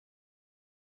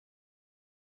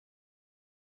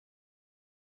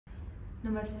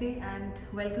Namaste and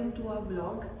welcome to our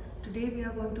vlog. Today we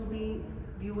are going to be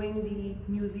viewing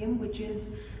the museum, which is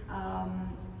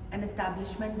an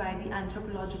establishment by the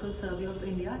Anthropological Survey of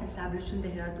India, established in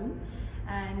Dehradun.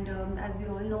 And as we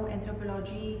all know,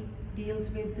 anthropology deals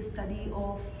with the study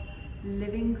of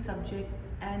living subjects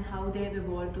and how they have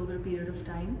evolved over a period of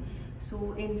time.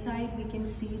 So inside we can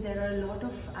see there are a lot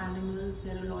of animals,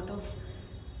 there are a lot of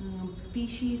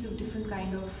species of different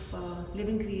kind of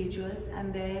living creatures,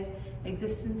 and their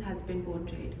existence has been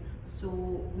portrayed. So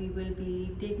we will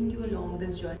be taking you along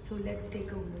this journey. So let's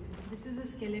take a look. This is a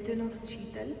skeleton of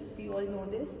cheetal. We all know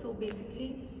this. So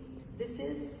basically this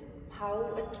is how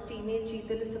a female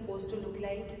cheetal is supposed to look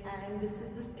like, and this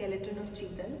is the skeleton of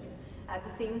cheetal. At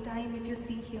the same time, if you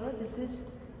see here, this is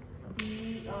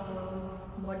the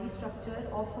body structure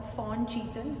of a fawn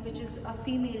cheetal, which is a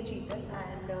female cheetal,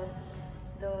 and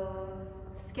the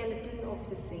skeleton of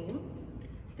the same.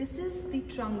 This is the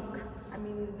trunk,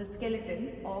 the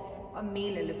skeleton of a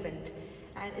male elephant,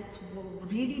 and it's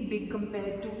really big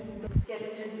compared to the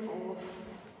skeleton of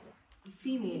a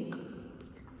female.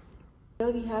 Here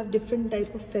we have different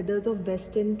type of feathers of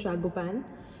western Tragopan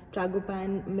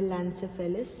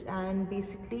melancephalus, and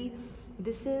basically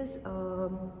this is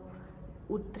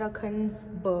Uttarakhand's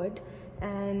bird,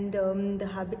 and the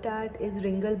habitat is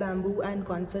Ringal bamboo and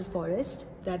conifer forest.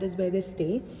 That is where they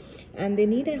stay, and they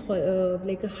need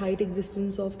a height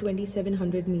existence of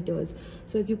 2700 meters.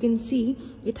 So as you can see,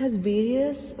 it has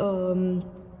various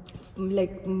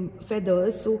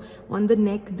feathers. So on the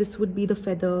neck, this would be the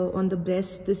feather. On the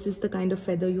breast, this is the kind of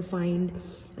feather you find,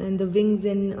 and the wings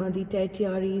and the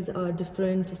tertiaries are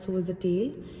different, so is the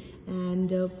tail.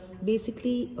 And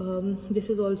basically this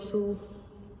is also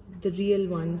the real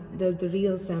one, the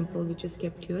real sample which is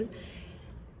kept here.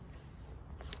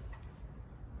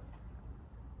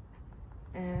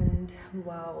 And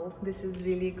wow, this is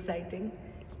really exciting.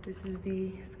 This is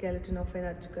the skeleton of an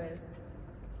ajgar,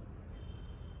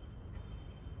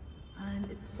 and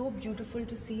it's so beautiful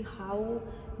to see how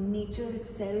nature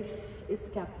itself is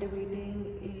captivating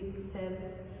itself,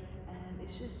 and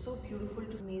it's just so beautiful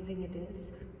to see. Amazing it is.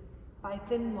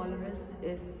 Python walrus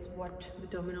is what the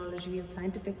terminology in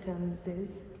scientific terms is.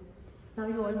 Now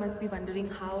you all must be wondering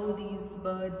how these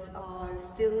birds are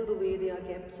still the way they are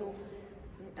kept. So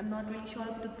I'm not really sure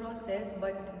of the process,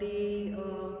 but they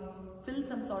fill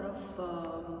some sort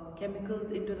of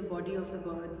chemicals into the body of the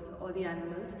birds or the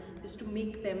animals just to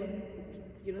make them,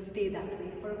 stay that way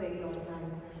for a very long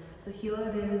time. So here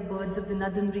there is birds of the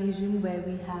northern region, where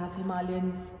we have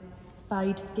Himalayan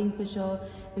pied kingfisher,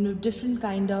 different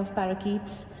kind of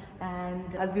parakeets,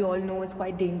 and as we all know, it's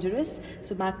quite dangerous.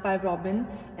 So magpie robin,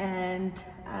 and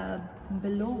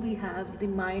below we have the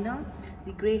myna,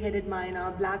 the grey-headed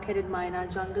myna, black-headed myna,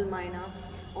 jungle myna.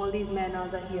 All these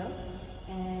mynas are here.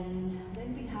 And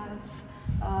then we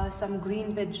have some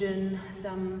green pigeon,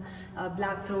 some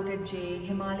black-throated jay,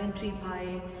 Himalayan tree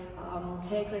pie,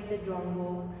 hair-crested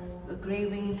drongo, a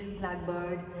grey-winged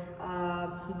blackbird,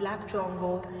 black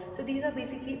chongo. So these are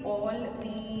basically all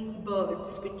the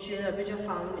birds which are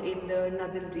found in the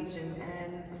northern region,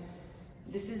 and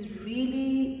this is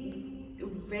really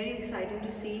very exciting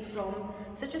to see, from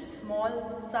such a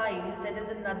small size, that is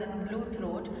a northern blue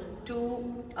throat,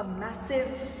 to a massive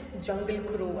jungle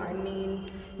crow.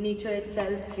 Nature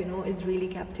itself, is really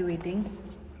captivating,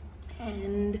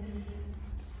 and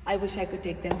I wish I could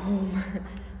take them home.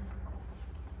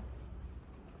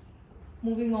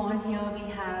 Moving on, here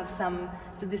we have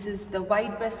so this is the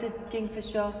white-breasted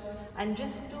kingfisher, and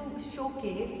just to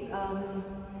showcase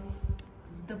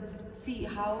see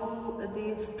how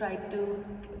they've tried to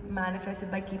manifest it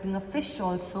by keeping a fish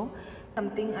also.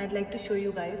 Something I'd like to show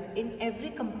you guys. In every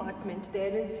compartment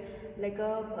there is like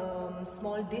a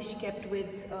small dish kept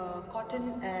with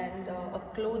cotton and a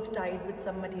cloth tied with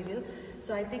some material.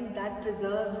 So I think that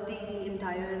preserves the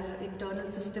entire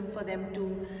internal system for them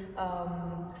to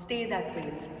stay that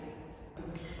way.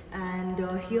 And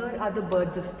here are the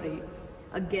birds of prey.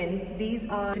 Again, these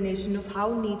are a definition of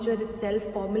how nature itself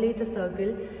formulates a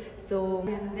circle. So,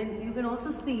 and then you can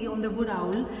also see on the wood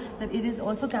owl that it is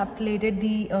also capitulated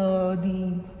the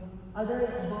other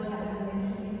bird I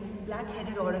mentioned,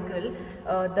 black-headed oracle,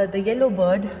 the yellow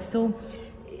bird. So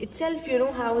itself,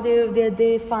 how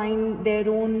they find their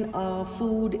own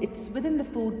food. It's within the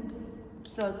food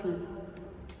circle.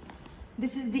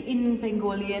 This is the Indian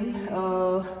pangolin,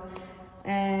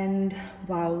 and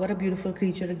wow, what a beautiful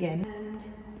creature again. And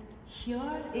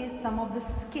here is some of the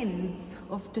skins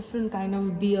of different kind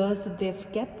of bears that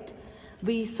they've kept.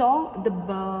 We saw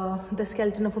the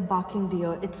skeleton of a barking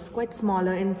deer. It's quite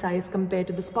smaller in size compared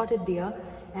to the spotted deer,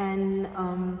 and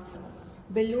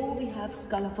Below we have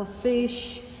skull of a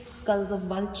fish, skulls of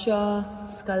vulture,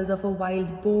 skulls of a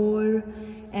wild boar,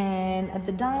 and at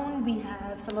the down we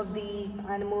have some of the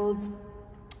animals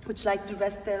which like to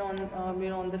rest there on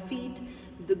on the feet.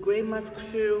 The grey musk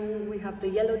shrew, we have the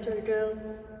yellow turtle,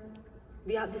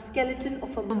 we have the skeleton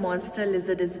of a monster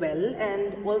lizard as well,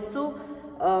 and also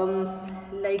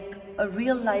like a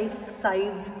real life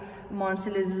size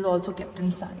monster lizard is also kept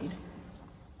inside.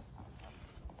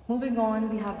 Moving on,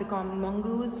 we have the common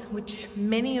mongoose, which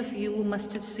many of you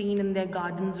must have seen in their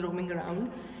gardens roaming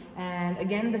around, and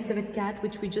again the civet cat,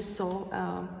 which we just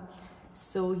saw.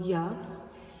 So yeah,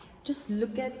 just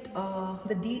look at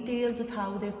the details of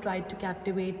how they've tried to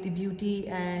captivate the beauty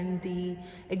and the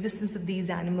existence of these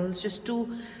animals, just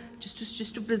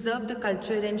to preserve the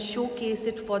culture and showcase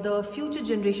it for the future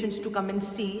generations to come and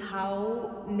see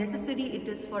how necessary it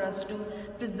is for us to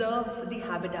preserve the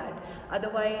habitat.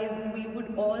 Otherwise, we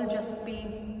would all just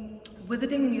be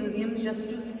visiting museums just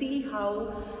to see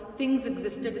how things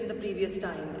existed in the previous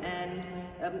time. And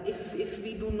if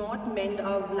we do not mend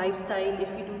our lifestyle, if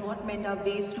we do not mend our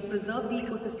ways to preserve the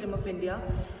ecosystem of India,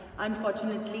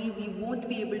 unfortunately, we won't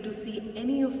be able to see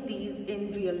any of these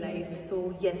in real life.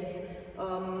 So yes,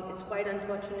 it's quite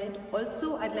unfortunate.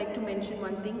 Also, I'd like to mention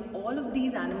one thing. All of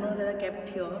these animals that are kept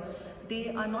here,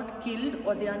 they are not killed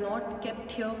or they are not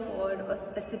kept here for a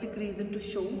specific reason to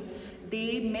show.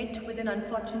 They met with an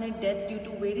unfortunate death due to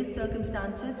various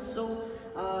circumstances. So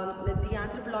the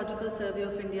Anthropological Survey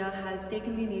of India has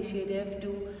taken the initiative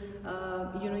to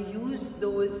use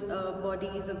those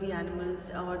bodies of the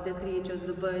animals or the creatures,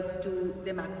 the birds, to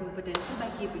their maximum potential by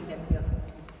keeping them here.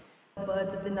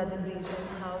 Birds of the northern region,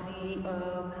 how the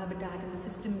habitat and the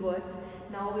system works.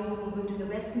 Now we move into the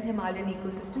western Himalayan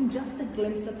ecosystem, just a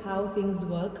glimpse of how things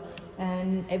work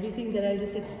and everything that I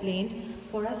just explained.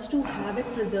 For us to have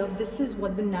it preserved, this is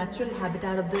what the natural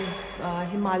habitat of the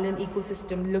Himalayan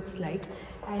ecosystem looks like.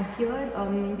 And here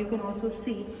you can also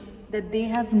see that they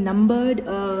have numbered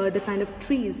the kind of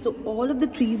trees. So all of the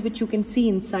trees which you can see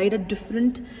inside are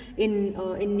different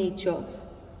in nature.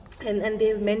 And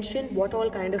they've mentioned what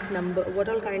all kind of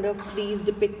trees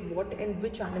depict what and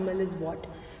which animal is what.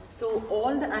 So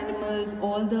all the animals,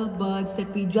 all the birds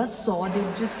that we just saw,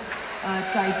 they've just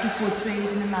tried to portray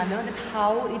it in a manner that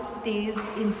how it stays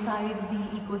inside the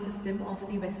ecosystem of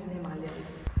the Western Himalayas.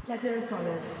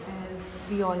 Pterosaurus, as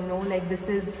we all know, like this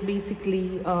is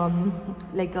basically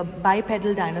like a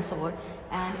bipedal dinosaur,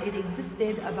 and it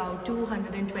existed about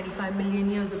 225 million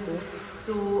years ago.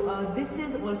 So this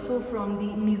is also from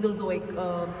the Mesozoic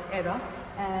era,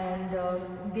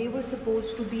 and they were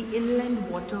supposed to be inland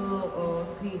water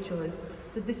creatures.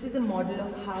 So this is a model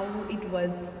of how it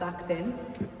was back then.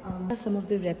 Some of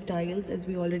the reptiles, as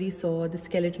we already saw, the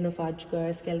skeleton of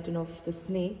Ajgar, skeleton of the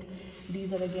snake.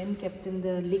 These are again kept in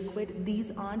the liquid.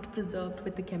 These aren't preserved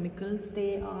with the chemicals.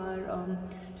 They are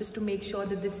just to make sure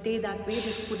that they stay that way,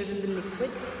 they put it in the liquid.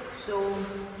 So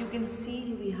you can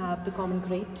see we have the common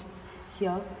krait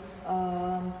here.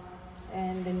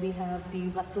 And then we have the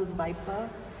Russell's viper.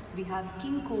 We have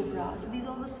king cobra. So these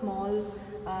are the small,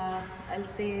 I'll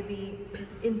say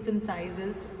the infant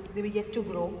sizes. They were yet to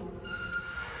grow.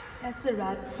 That's the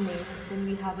rat snake. Then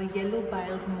we have a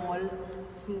yellow-biled mole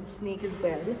snake as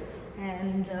well.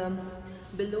 And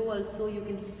below also you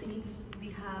can see we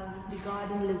have the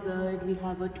garden lizard, we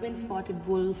have a twin-spotted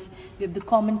wolf, we have the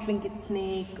common trinket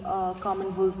snake,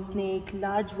 common wolf snake,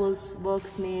 large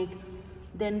wolf snake.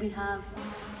 Then we have,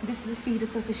 this is a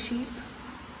fetus of a sheep.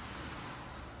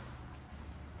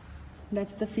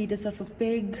 That's the fetus of a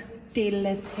pig,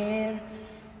 tailless hare,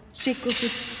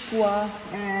 Chicopiskua,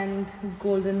 and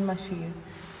golden mashir.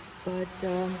 But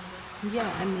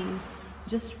yeah, I mean,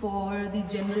 just for the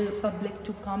general public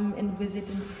to come and visit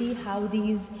and see how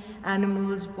these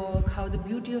animals work, how the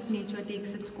beauty of nature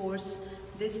takes its course,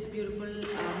 this beautiful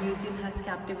museum has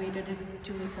captivated it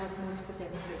to its utmost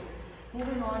potential.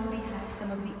 Moving on, we have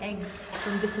some of the eggs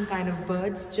from different kind of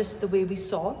birds, just the way we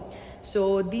saw.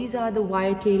 So these are the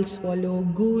wire-tailed swallow,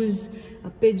 goose, a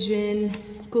pigeon,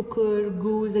 cuckoo,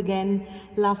 goose again,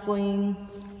 lapwing.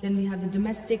 Then we have the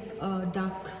domestic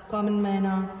duck, common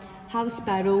myna, house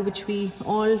sparrow, which we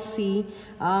all see,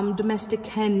 domestic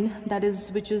hen,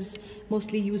 which is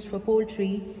mostly used for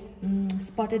poultry,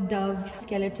 spotted dove,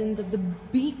 skeletons of the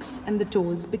beaks and the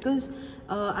toes, because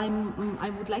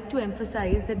I would like to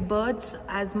emphasize that birds,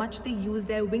 as much they use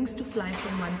their wings to fly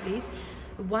from one place,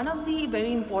 one of the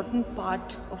very important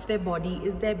part of their body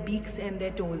is their beaks and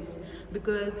their toes,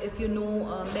 because if you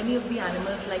know, many of the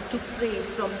animals like to prey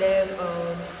from their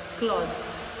claws.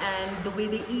 and the way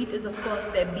they eat is of course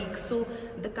their beak. So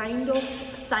the kind of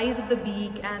size of the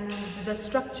beak and the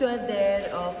structure their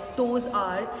toes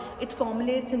are, it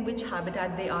formulates in which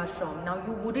habitat they are from. Now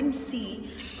you wouldn't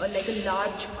see like a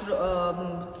large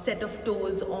set of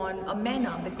toes on a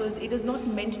mena, because it is not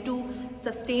meant to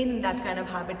sustain that kind of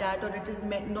habitat, or it is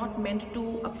not meant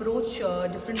to approach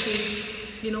different things,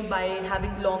 you know, by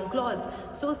having long claws.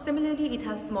 So similarly it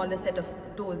has smaller set of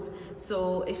toes.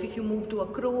 So if you move to a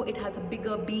crow, it has a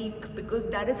bigger beak, because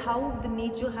that is how the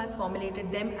nature has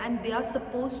formulated them, and they are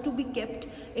supposed to be kept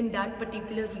in that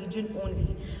particular region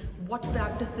only. What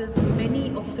practices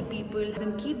many of the people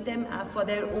then keep them for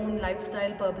their own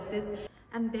lifestyle purposes,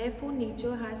 and therefore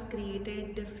nature has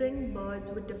created different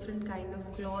birds with different kind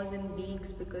of claws and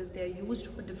beaks because they are used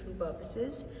for different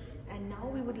purposes. And now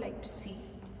we would like to see.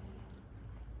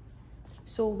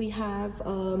 So we have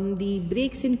the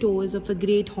breaks in toes of a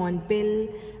great hornbill,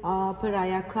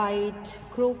 pariah kite,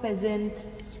 crow pheasant.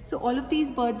 So all of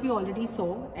these birds we already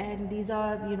saw, and these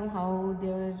are, you know, how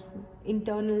their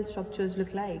internal structures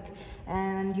look like.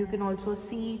 And you can also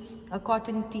see a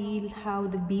cotton teal, how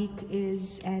the beak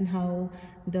is and how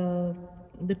the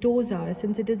toes are.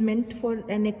 Since it is meant for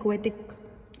an aquatic,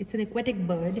 it's an aquatic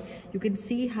bird, you can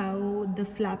see how the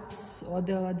flaps or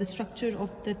the structure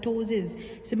of the toes is.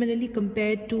 Similarly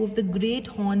compared to of the great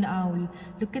horned owl,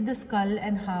 look at the skull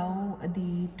and how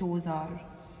the toes are.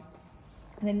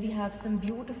 And then we have some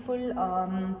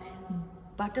beautiful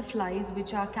butterflies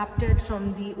which are captured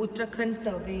from the Uttarakhand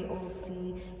survey of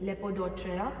the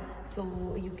Lepidoptera.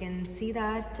 So you can see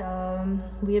that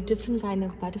we have different kind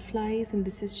of butterflies, and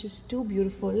this is just too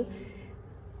beautiful.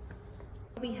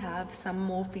 We have some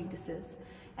more fetuses,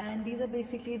 and these are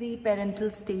basically the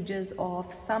parental stages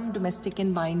of some domestic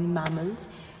and wine mammals,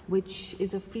 which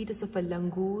is a fetus of a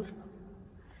langur,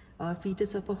 a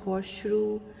fetus of a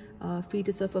horseshoe, a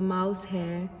fetus of a mouse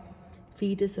hare,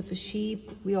 fetus of a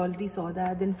sheep, we already saw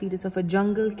that, then fetus of a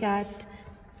jungle cat,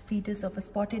 fetus of a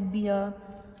spotted deer,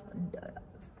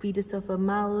 fetus of a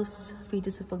mouse,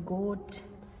 fetus of a goat.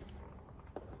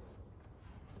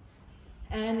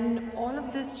 And all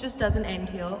of this just doesn't end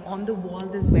here, on the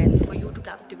walls as well, for you to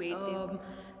captivate them.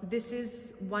 This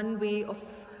is one way of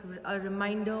a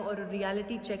reminder or a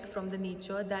reality check from the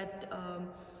nature that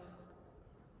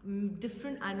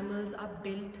different animals are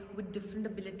built with different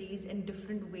abilities in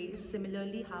different ways.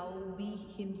 Similarly, how we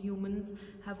humans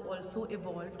have also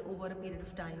evolved over a period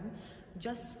of time,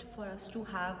 just for us to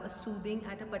have a soothing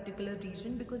at a particular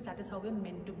region, because that is how we're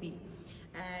meant to be.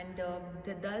 And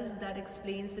that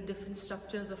explains the different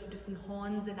structures of different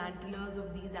horns and antlers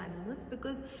of these animals,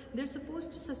 because they're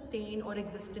supposed to sustain or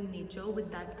exist in nature with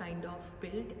that kind of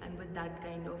build and with that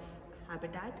kind of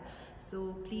habitat.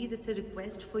 So please, it's a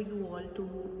request for you all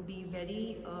to be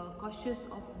very cautious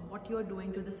of what you're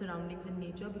doing to the surroundings in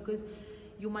nature, because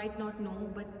you might not know,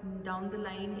 but down the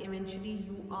line eventually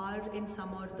you are in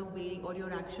some other way, or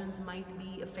your actions might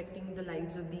be affecting the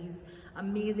lives of these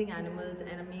amazing animals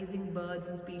and amazing birds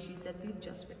and species that we've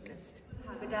just witnessed.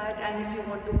 Habitat, and if you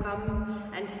want to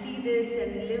come and see this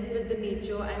and live with the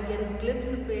nature and get a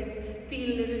glimpse of it,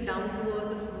 feel a little down to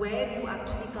earth of where you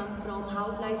actually come from,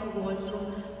 how life evolves from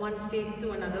one state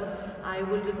to another, I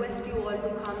will request you all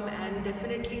to come and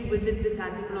definitely visit this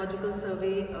anthropological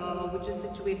survey, which is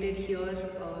situated here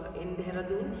in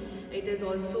Dehradun. It is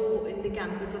also in the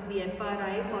campus of the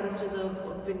FRI, Forest Reserve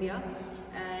of India,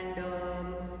 and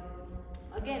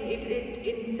again, it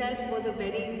itself was a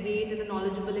very great and a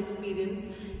knowledgeable experience.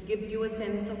 Gives you a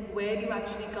sense of where you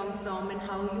actually come from and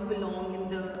how you belong in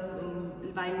the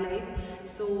wildlife.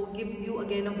 So gives you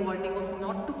again a warning of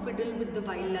not to fiddle with the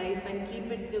wildlife and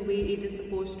keep it the way it is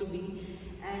supposed to be.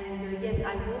 And yes,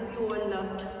 I hope you all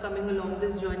loved coming along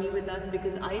this journey with us,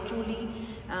 because I truly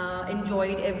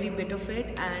enjoyed every bit of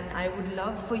it, and I would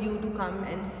love for you to come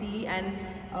and see and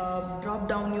drop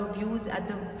down your views at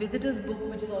the visitors book,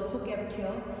 which is also kept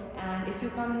here. And if you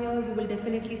come here, you will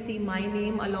definitely see my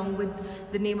name along with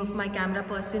the name of my camera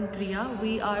person, Priya.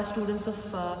 We are students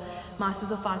of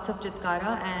Masters of Arts of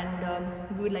Chitkara,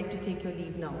 and we would like to take your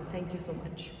leave now. Thank you so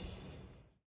much.